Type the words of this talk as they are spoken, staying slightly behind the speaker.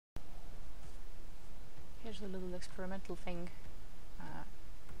Here's a little experimental thing.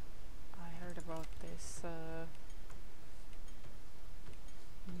 I heard about this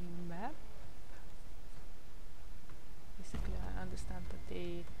new map. Basically, I understand that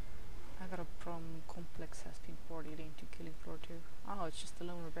the Agroprom complex has been ported into Killing Floor 2. Oh, it's just a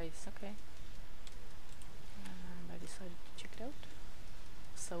loner base, okay. And I decided to check it out.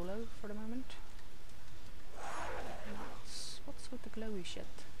 Solo for the moment. What's with the glowy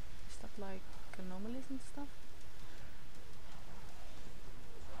shit? Is that like anomalies and stuff?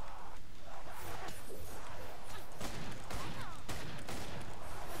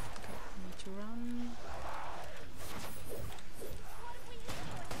 Okay, I need to run.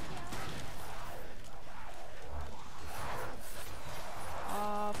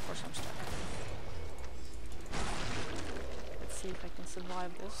 Of course I'm stuck. Let's see if I can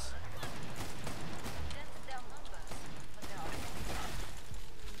survive this.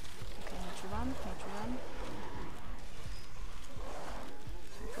 Okay, need to run.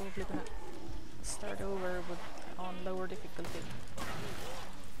 I'm probably gonna start over with on lower difficulty,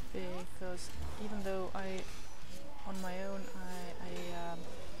 because even though on my own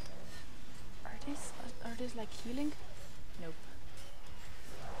are these like healing? Nope.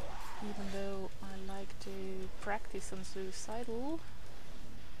 Even though I like to practice on suicidal,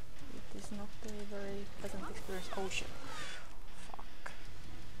 it is not a very pleasant experience. Oh shit. Fuck.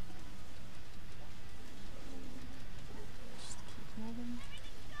 Just keep moving.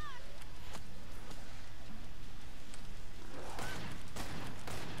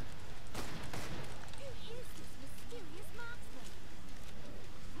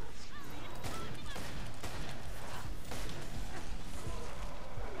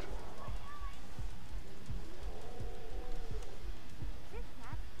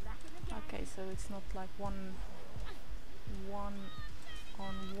 Okay, so it's not like one on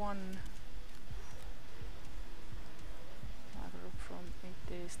one Agroprom.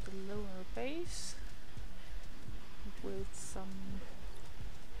 It is the lower base with some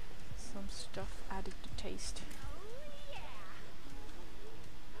stuff added to taste.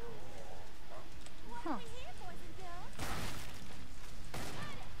 Huh.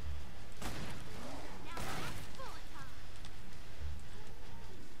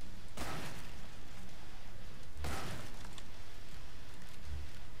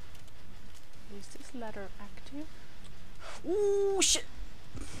 Is this ladder active? Ooh, shit!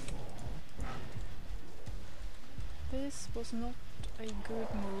 This was not a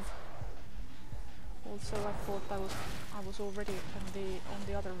good move. Also, I thought I was already on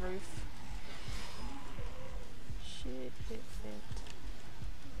the other roof. Shit, it.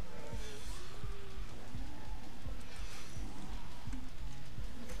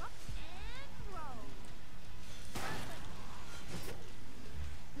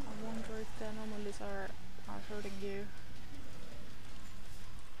 I wonder if the anomalies are hurting you.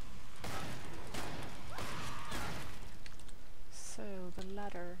 So the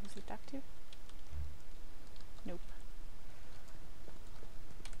ladder, is it active? Nope.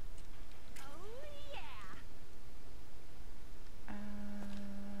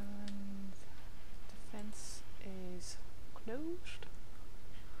 And the fence is closed.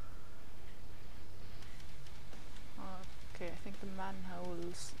 Okay, I think the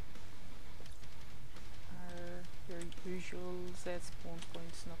manholes are your usual Z spawn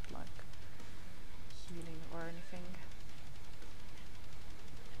points, not like healing or anything.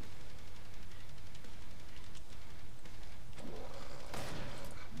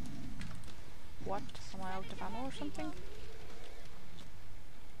 What? Am I out of ammo or something?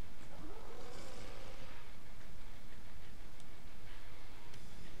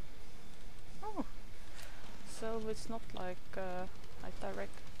 Oh! So it's not like a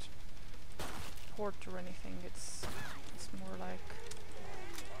direct port or anything, it's more like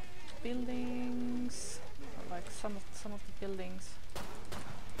buildings, or like some of the buildings.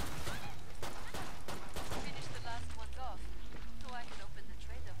 Finish the last ones off, so I can open the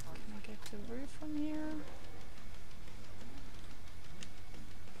trader for you. Can I get to the roof from here?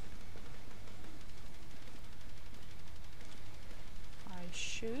 I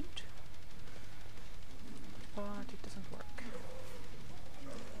should, but it doesn't work.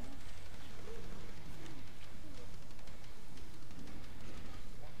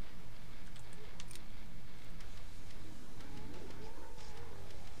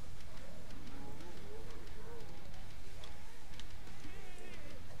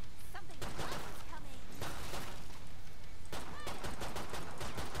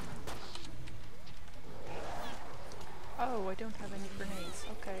 Oh, I don't have any grenades.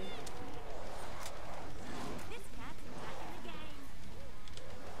 Okay.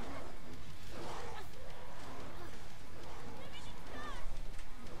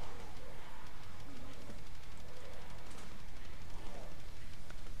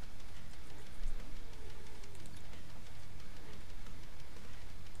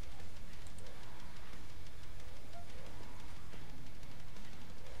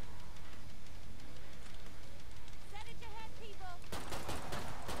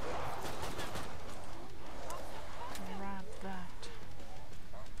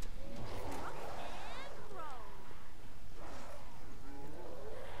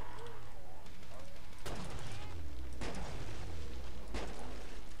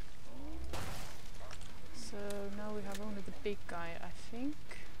 big guy, I think.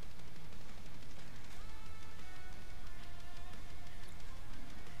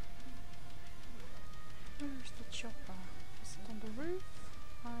 Where's the chopper? Is it on the roof?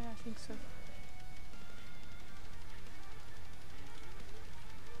 I think so.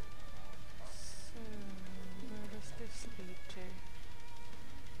 So, where does this lead to?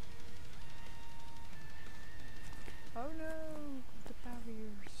 Oh no! The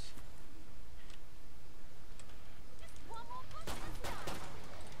barriers.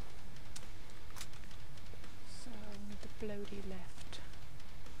 So, only the bloaty left.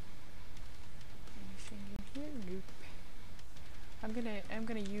 Anything in here? Nope. I'm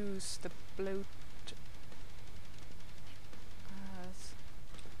gonna use the bloat as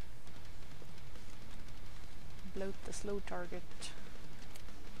bloat the slow target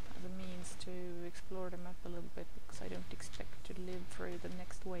as a means to explore the map a little bit, because I don't expect to live through the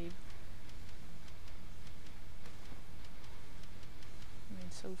next wave. I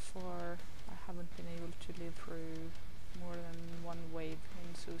mean, so far I haven't been able to live through more than one wave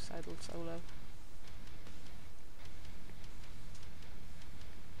in Suicidal Solo.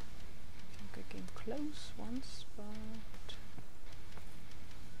 I think I came close once, but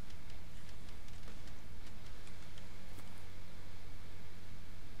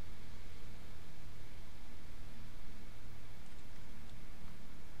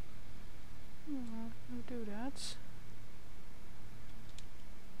I'll do that.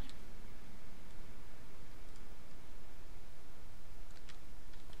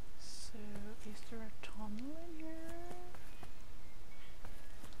 So, is there a tunnel in here?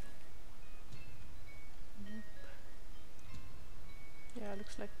 Nope. Yeah,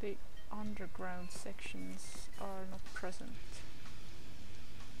 looks like the underground sections are not present.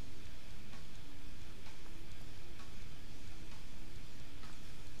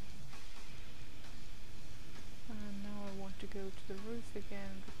 And now I want to go to the roof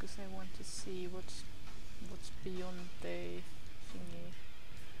again because I want to see what's beyond the thingy.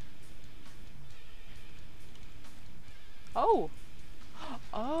 Oh!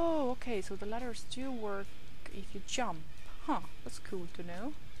 Oh, okay, so the ladders do work if you jump. Huh, that's cool to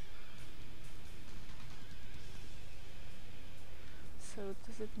know. So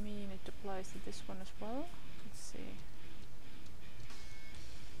does it mean it applies to this one as well? Let's see.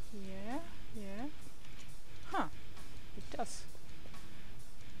 Yeah, yeah. Huh, it does.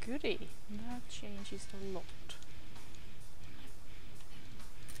 Goody, that changes a lot.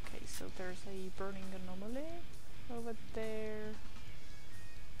 Okay, so there's a burning anomaly over there.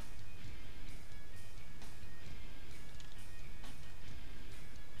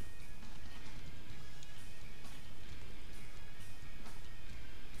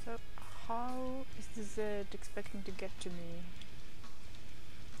 So how is the Z expecting to get to me?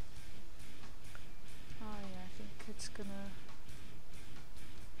 Oh yeah, I think it's gonna...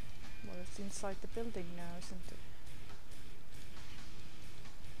 Well, it's inside the building now, isn't it?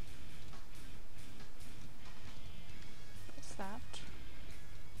 What's that?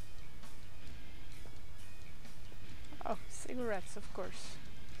 Oh, cigarettes, of course.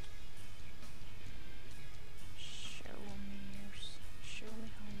 Show me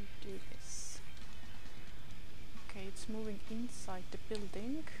how you do this. Okay, it's moving inside the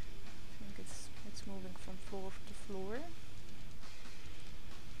building. I think it's moving from floor to floor.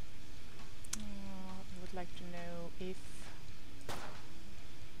 I would like to know if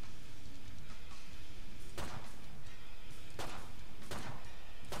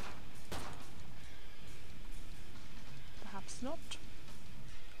perhaps not,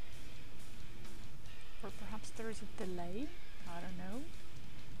 or perhaps there is a delay. I don't know.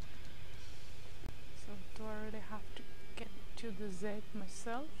 So do I really have to get to the Z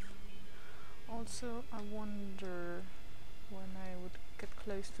myself? Also, I wonder when I would get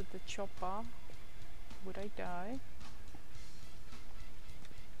close to the chopper, would I die?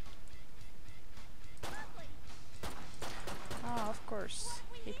 Ah, of course.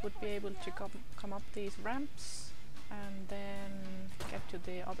 It would be able to come up these ramps and then get to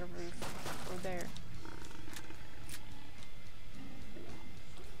the other roof or there.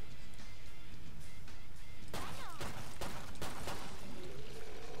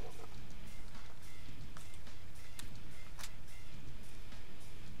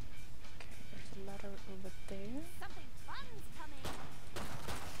 Over there. Something fun's coming.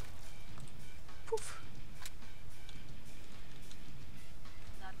 Poof.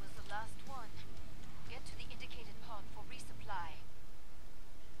 That was the last one. Get to the indicated pod for resupply.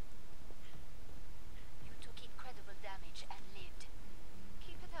 You took incredible damage and lived.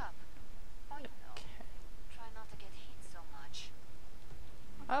 Keep it up. Oh, you know. Try not to get hit so much.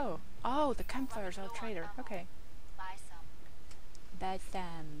 Oh, the campfire's our trader. Okay. Buy some. about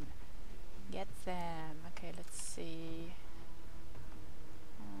them. Get them. Okay, let's see.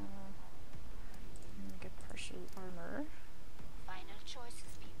 Let me get partial armor. Final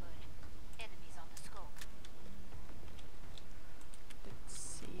choices, people. Enemies on the scope. Let's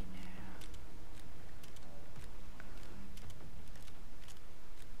see now.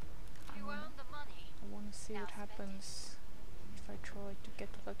 You earned the money. I want to see Now what spend happens if I try to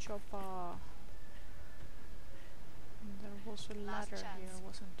get to the chopper. There was a Last ladder here, chance.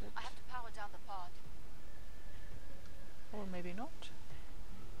 wasn't it? I have to power down the pod. Or maybe not.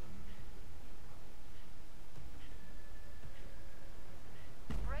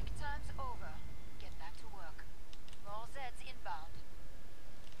 Break time's over. Get back to work. More Zeds inbound.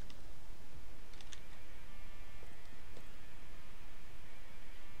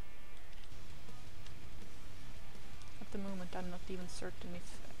 At the moment, I'm not even certain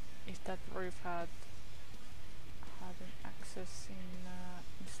if that roof had an access in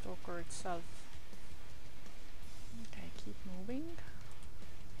Stalker itself. Okay, keep moving.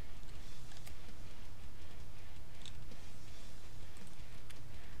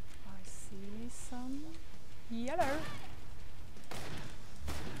 I see some yellow.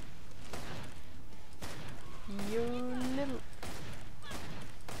 You little.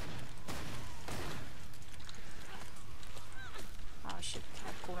 Ah shit,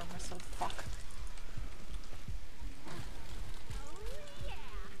 I cornered myself. Fuck.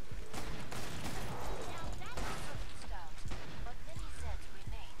 But many Zeds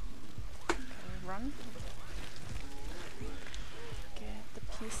remain. Okay, run. Get the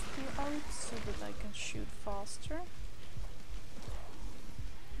pistol out so that I can shoot faster.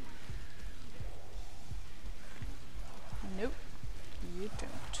 Nope, you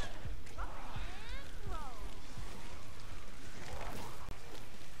don't.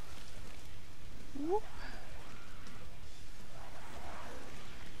 Whoop.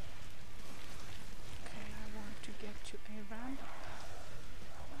 Okay, I want to get to a ramp.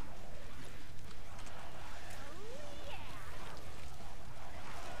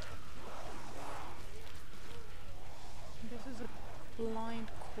 This is a blind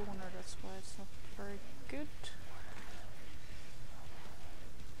corner, that's why it's not very good.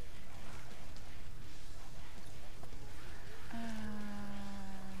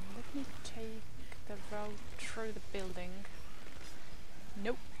 Let me take the road through the building.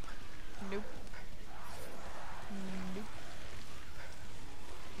 Nope. Nope. Nope.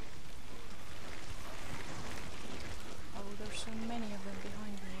 Oh, there's so many of them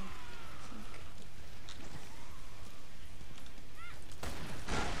behind me. I think.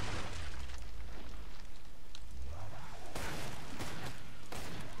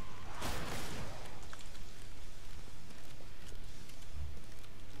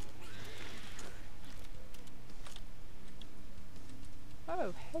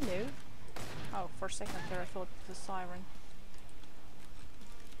 Oh, hello. Oh, for a second there I thought it was a siren.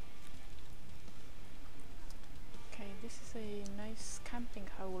 Okay, this is a nice camping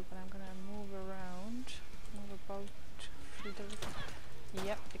hole, but I'm gonna move around. Move about through the...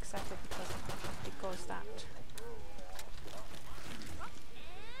 Yep, exactly, because that.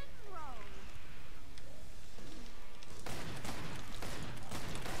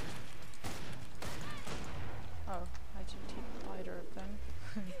 Oh, I didn't hit either of them.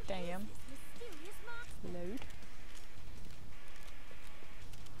 Damn. Load.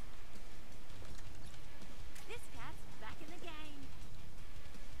 This cat's back in the game.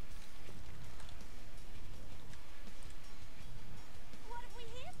 What have we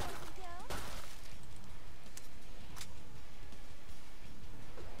here, boys and girls?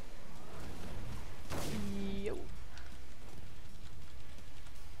 Yo.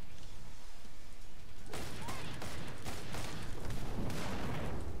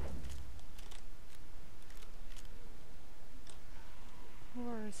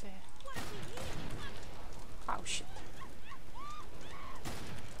 Where is it? What have we here? Oh shit.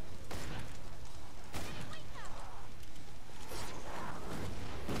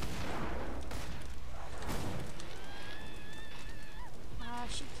 Ah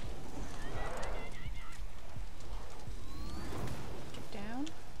shit. Get down.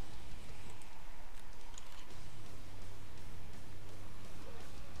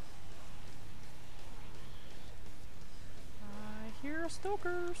 I hear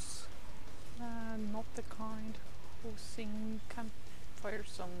stalkers. Not the kind who sing campfire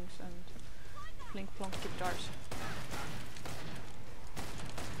songs and blink plonk guitars.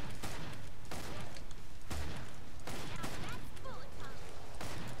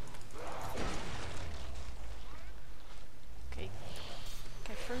 Okay,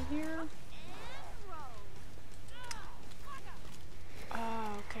 get through here.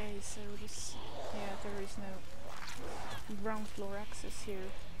 so this... yeah, there is no ground floor access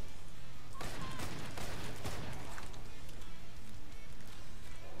here.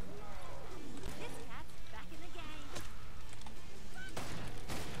 This cat's back in the game.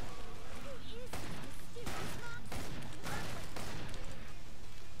 Who is this mysterious monster?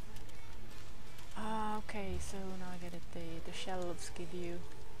 Ah, okay, so now I get it. The shelves give you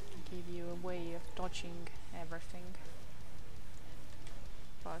a way of dodging everything.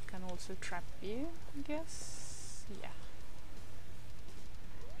 But can also trap you, I guess. Yeah.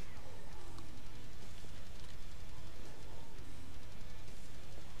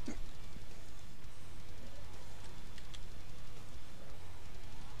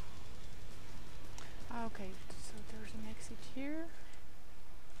 Okay, so there's an exit here.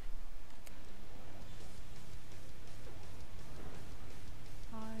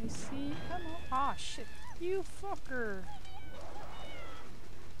 I see ammo. Ah, shit. You fucker!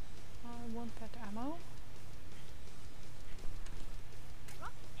 I want that ammo.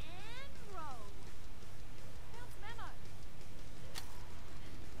 Rock and roll. Bounce memo.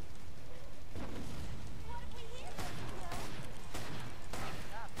 What have we here, boys and girls? Keep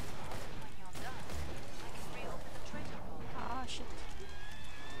it up. When you're done, I can reopen the treasure vault. Ah, shit.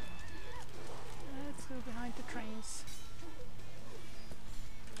 Let's go behind the trains.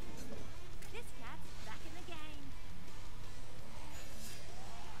 This cat's back in the game.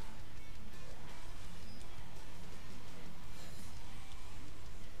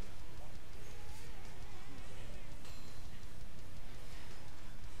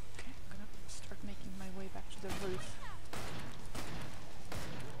 Okay, I'm gonna start making my way back to the roof.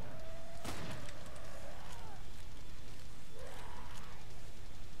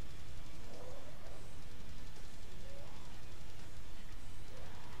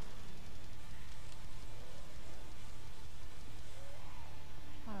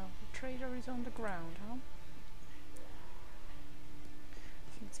 Oh, the trader is on the ground, huh? I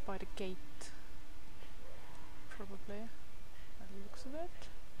think it's by the gate. Probably, by the looks of it.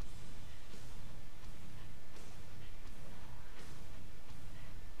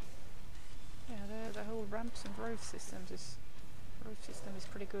 Yeah, the whole ramps and road system is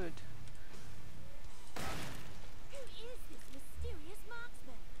pretty good. Who is this mysterious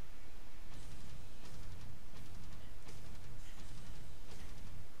marksman?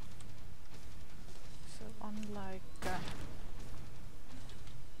 So unlike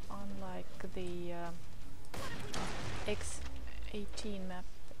the X18 map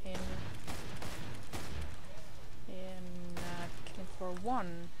in KF-Stalker-Agroprom,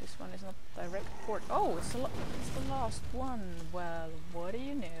 this one is not direct port. Oh, it's the last one. Well, what do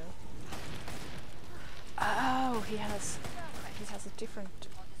you know? Oh, he has a different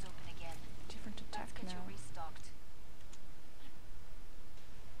Vault is open again. attack Let's get now. you restocked.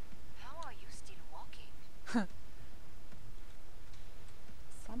 How are you still walking?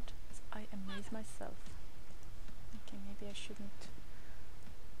 Sometimes I amaze myself. Okay, maybe I shouldn't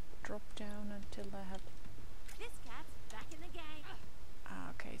drop down until I have... This cat's back in the game. Ah,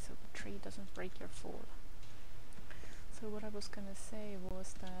 okay, so the tree doesn't break your fall. So what I was gonna say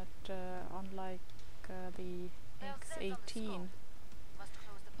was that unlike the They'll send on the X18 scope. Must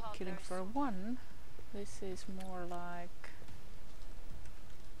close the pod Killing very for soon. One, this is more like...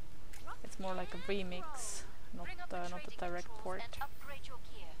 Rock it's more like a and remix, not Bring up the not a trading direct controls port. and upgrade your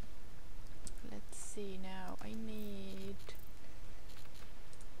gear. Let's see now. I need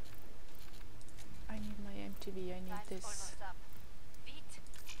my MTV. I need Time's this. almost up. Beat.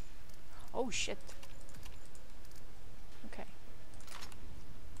 Oh shit. Okay.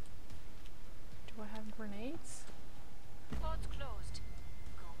 Do I have grenades? Pod's closed.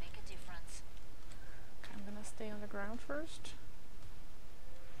 Go make a difference. Okay, I'm gonna stay on the ground first.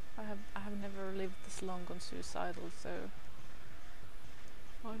 I have never lived this long on suicidal, so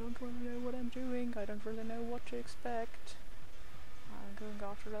I don't really know what I'm doing. I don't really know what to expect. I'm going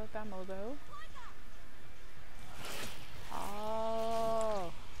after that ammo though.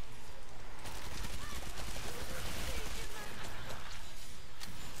 Oh.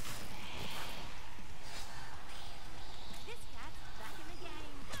 This cat's back in the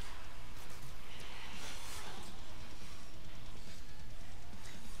game.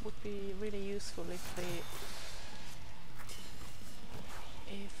 Would be really useful if the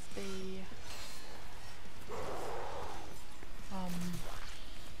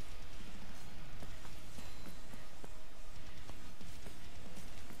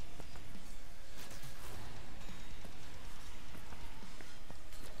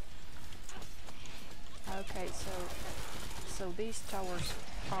okay, so these towers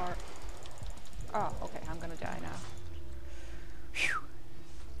are... Ah, okay, I'm gonna die now. Phew.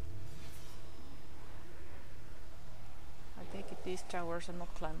 these towers are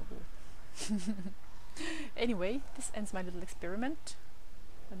not climbable. Anyway, this ends my little experiment.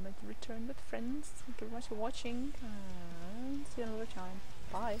 I'm going to return with friends. Thank you very much for watching, and see you another time.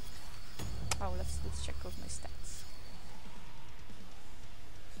 Bye. Oh, let's check out my stats.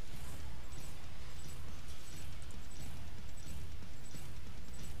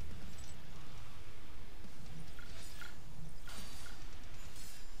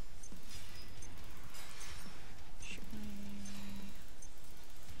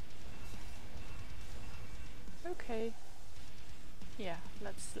 Okay. Yeah,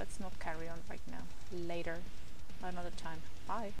 let's not carry on right now. Later, another time. Bye.